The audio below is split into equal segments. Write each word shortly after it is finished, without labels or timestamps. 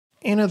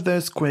In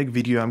this quick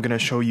video, I'm going to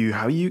show you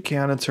how you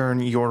can turn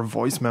your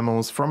voice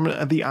memos from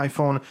the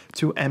iPhone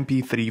to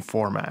mp3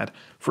 format.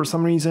 For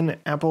some reason,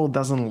 Apple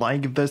doesn't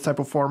like this type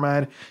of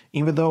format,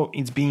 even though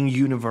it's being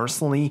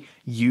universally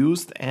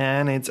used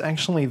and it's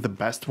actually the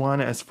best one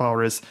as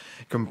far as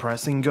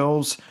compressing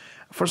goes.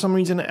 For some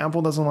reason,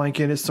 Apple doesn't like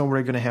it, so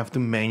we're going to have to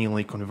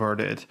manually convert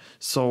it.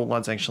 So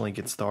let's actually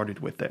get started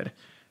with it.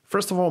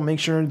 First of all, make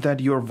sure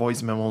that your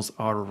voice memos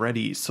are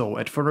ready. So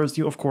at first,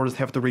 you of course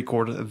have to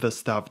record the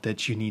stuff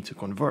that you need to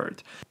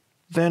convert.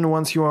 Then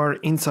once you are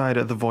inside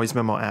the Voice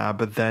Memo app,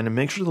 then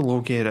make sure to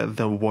locate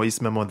the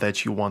voice memo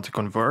that you want to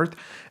convert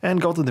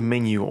and go to the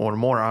menu or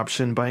more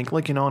option by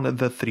clicking on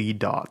the three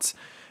dots.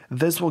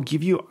 This will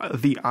give you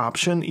the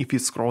option, if you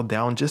scroll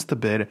down just a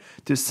bit,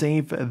 to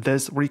save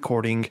this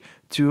recording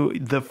to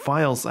the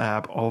Files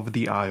app of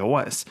the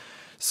iOS.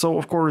 So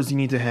of course you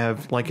need to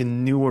have like a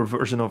newer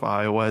version of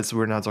iOS.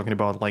 We're not talking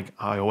about like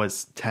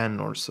iOS 10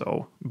 or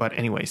so, but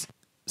anyways.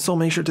 So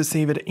make sure to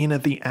save it in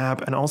the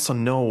app and also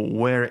know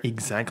where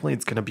exactly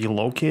it's going to be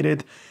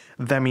located.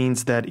 That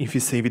means that if you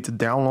save it to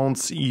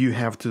downloads, you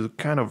have to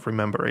kind of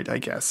remember it, I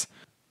guess.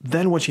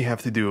 Then what you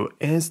have to do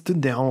is to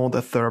download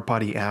a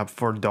third-party app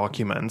for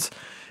documents.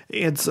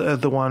 It's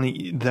the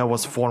one that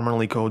was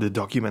formerly called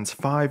Documents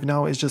 5,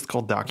 now it's just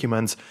called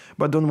Documents,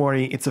 but don't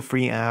worry, it's a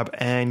free app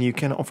and you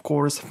can of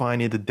course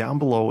find it down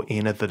below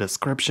in the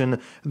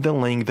description, the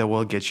link that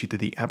will get you to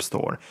the App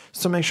Store,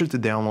 so make sure to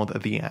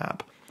download the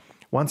app.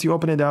 Once you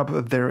open it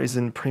up, there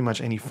isn't pretty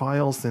much any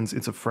files since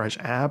it's a fresh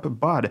app,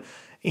 but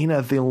in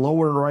the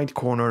lower right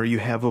corner you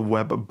have a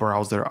web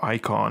browser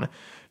icon.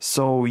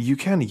 So you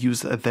can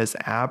use this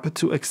app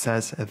to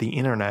access the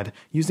internet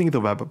using the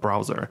web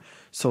browser.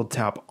 So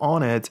tap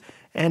on it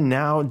and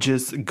now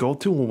just go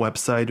to a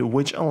website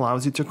which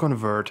allows you to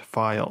convert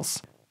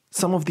files.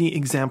 Some of the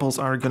examples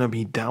are going to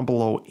be down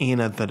below in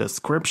the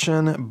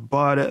description,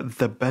 but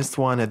the best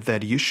one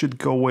that you should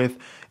go with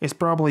is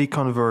probably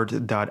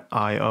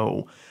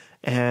convert.io.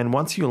 And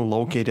once you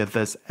located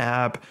this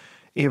app,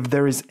 if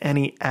there is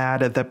any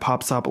ad that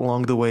pops up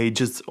along the way,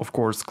 just of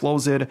course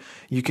close it.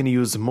 You can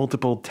use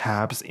multiple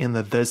tabs in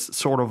this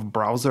sort of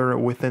browser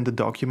within the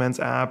Documents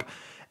app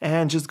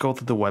and just go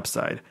to the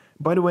website.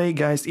 By the way,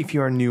 guys, if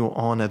you are new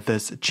on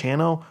this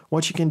channel,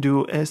 what you can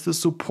do is to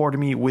support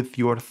me with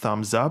your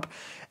thumbs up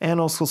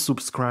and also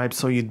subscribe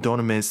so you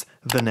don't miss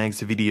the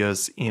next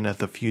videos in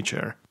the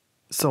future.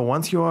 So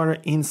once you are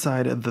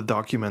inside the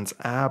Documents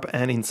app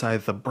and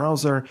inside the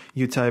browser,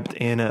 you typed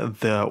in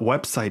the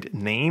website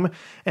name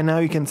and now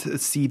you can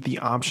see the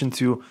option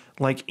to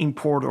like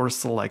import or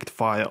select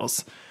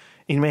files.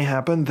 It may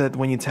happen that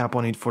when you tap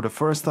on it for the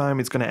first time,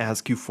 it's going to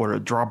ask you for a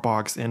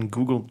Dropbox and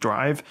Google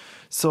Drive.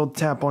 So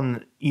tap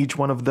on each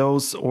one of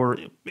those or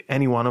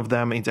any one of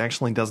them, it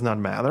actually does not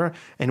matter.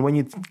 And when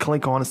you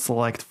click on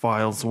select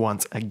files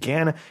once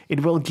again,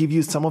 it will give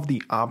you some of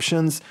the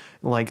options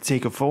like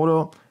take a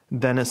photo,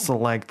 then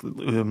select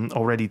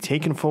already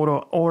taken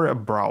photo or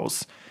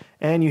browse.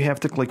 And you have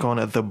to click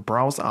on the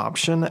browse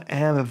option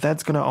and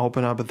that's going to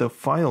open up the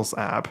Files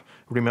app.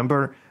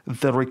 Remember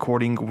the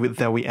recording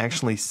that we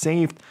actually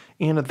saved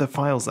in the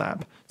Files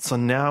app. So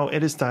now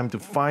it is time to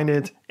find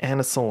it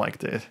and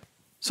select it.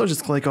 So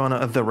just click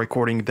on the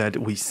recording that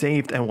we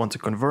saved and want to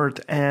convert,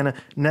 and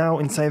now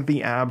inside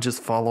the app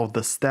just follow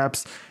the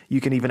steps.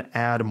 You can even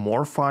add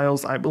more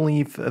files, I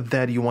believe,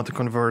 that you want to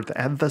convert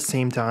at the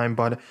same time,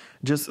 but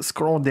just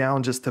scroll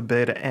down just a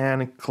bit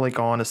and click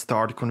on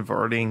start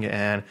converting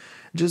and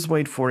just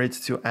wait for it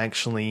to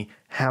actually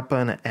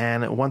happen,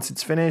 and once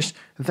it's finished,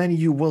 then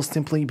you will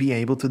simply be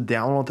able to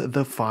download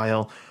the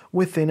file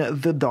within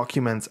the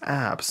Documents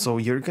app. So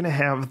you're gonna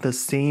have the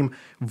same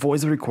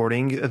voice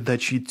recording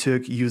that you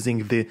took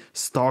using the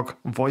stock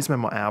Voice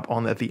Memo app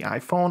on the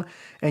iPhone,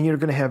 and you're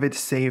gonna have it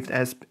saved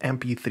as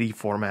mp3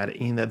 format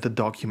in the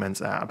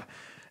Documents app.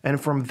 And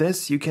from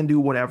this, you can do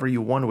whatever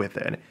you want with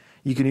it.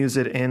 You can use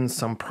it in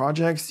some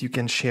projects, you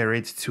can share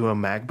it to a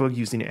MacBook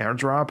using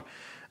AirDrop.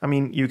 I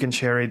mean, you can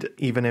share it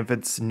even if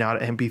it's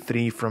not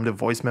mp3 from the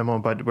voice memo,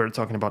 but we're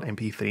talking about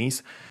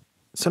mp3s.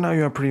 So now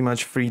you are pretty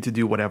much free to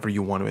do whatever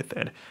you want with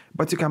it.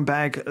 But to come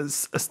back, a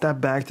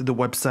step back to the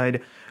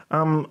website,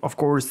 of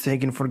course,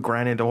 taken for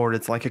granted, or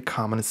it's like a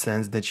common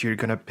sense that you're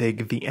gonna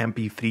pick the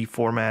mp3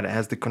 format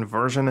as the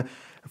conversion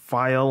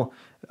file.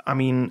 I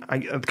mean,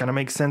 it kind of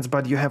makes sense,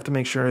 but you have to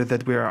make sure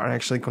that we are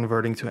actually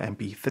converting to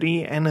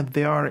mp3, and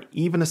there are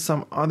even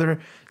some other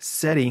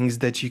settings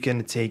that you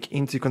can take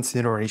into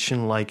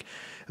consideration, like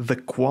the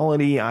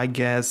quality, I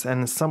guess,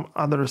 and some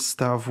other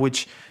stuff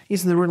which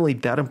isn't really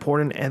that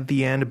important at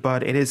the end,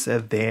 but it is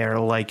there.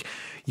 Like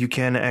you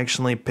can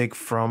actually pick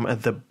from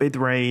the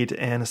bitrate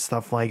and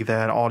stuff like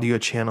that, audio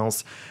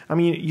channels. I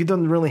mean, you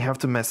don't really have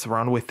to mess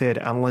around with it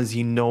unless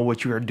you know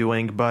what you are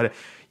doing, but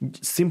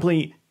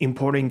simply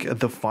importing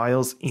the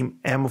files in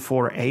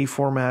M4A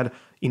format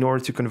in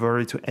order to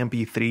convert it to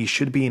mp3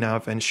 should be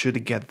enough and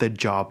should get the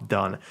job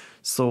done.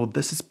 So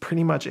this is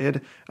pretty much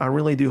it. I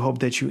really do hope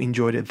that you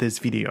enjoyed this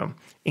video.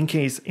 In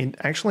case it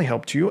actually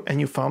helped you and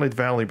you found it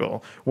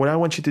valuable, what I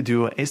want you to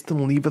do is to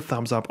leave a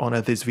thumbs up on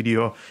this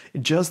video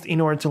just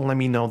in order to let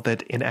me know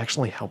that it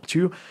actually helped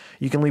you.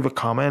 You can leave a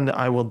comment,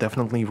 I will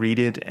definitely read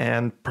it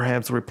and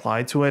perhaps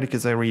reply to it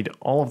because I read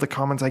all of the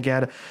comments I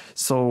get,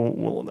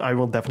 so I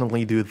will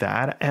definitely do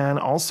that. And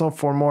also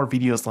for more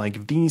videos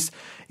like these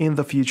in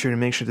the future,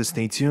 make sure to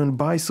stay tuned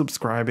by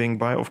subscribing,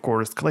 by of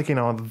course clicking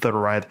on the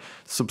red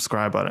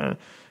subscribe button.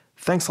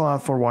 Thanks a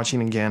lot for watching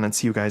again and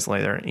see you guys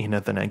later in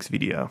the next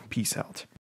video. Peace out.